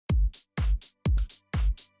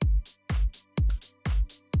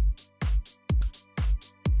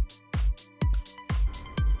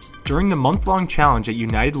During the month-long challenge at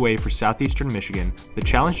United Way for Southeastern Michigan, the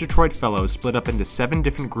Challenge Detroit Fellows split up into 7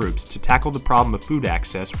 different groups to tackle the problem of food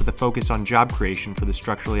access with a focus on job creation for the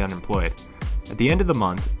structurally unemployed. At the end of the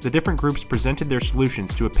month, the different groups presented their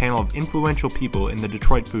solutions to a panel of influential people in the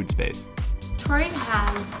Detroit food space. Detroit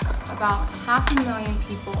has about 500,000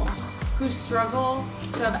 people who struggle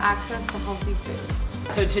to have access to healthy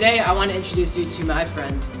food. So today I want to introduce you to my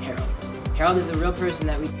friend Harold. Harold is a real person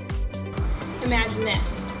that we... Imagine this.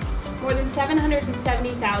 More than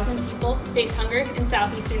 770,000 people face hunger in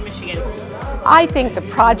Southeastern Michigan. I think the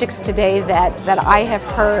projects today that I have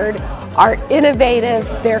heard are innovative,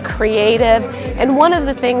 they're creative, and one of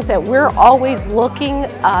the things that we're always looking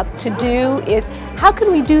to do is how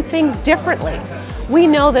can we do things differently? We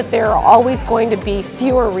know that there are always going to be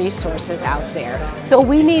fewer resources out there, so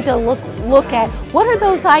we need to look at what are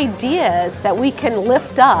those ideas that we can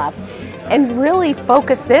lift up and really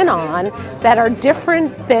focus in on that are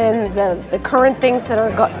different than the current things that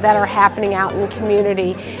are happening out in the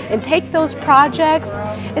community, and take those projects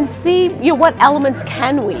and see what elements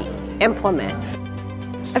can we implement.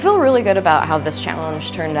 I feel really good about how this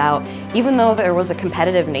challenge turned out. Even though there was a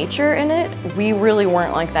competitive nature in it, we really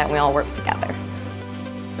weren't like that. We all worked together.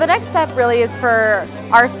 The next step really is for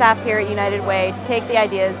our staff here at United Way to take the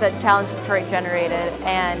ideas that Challenge Detroit generated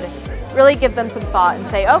and really give them some thought and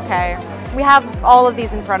say, okay, we have all of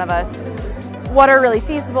these in front of us. What are really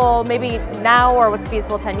feasible, maybe now, or what's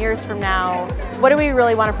feasible 10 years from now? What do we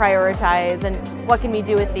really want to prioritize, and what can we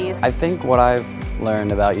do with these? I think what I've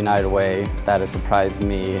learned about United Way that has surprised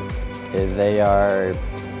me is they are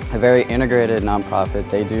a very integrated nonprofit.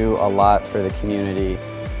 They do a lot for the community,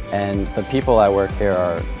 and the people that work here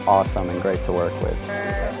are awesome and great to work with.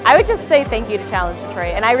 I would just say thank you to Challenge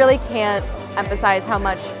Detroit, and I really can't emphasize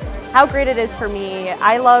how great it is for me.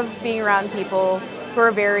 I love being around people who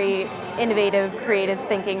are very innovative, creative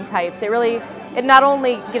thinking types. It not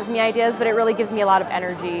only gives me ideas, but it really gives me a lot of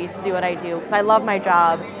energy to do what I do, because I love my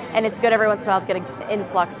job, and it's good every once in a while to get an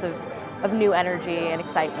influx of new energy and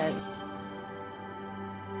excitement.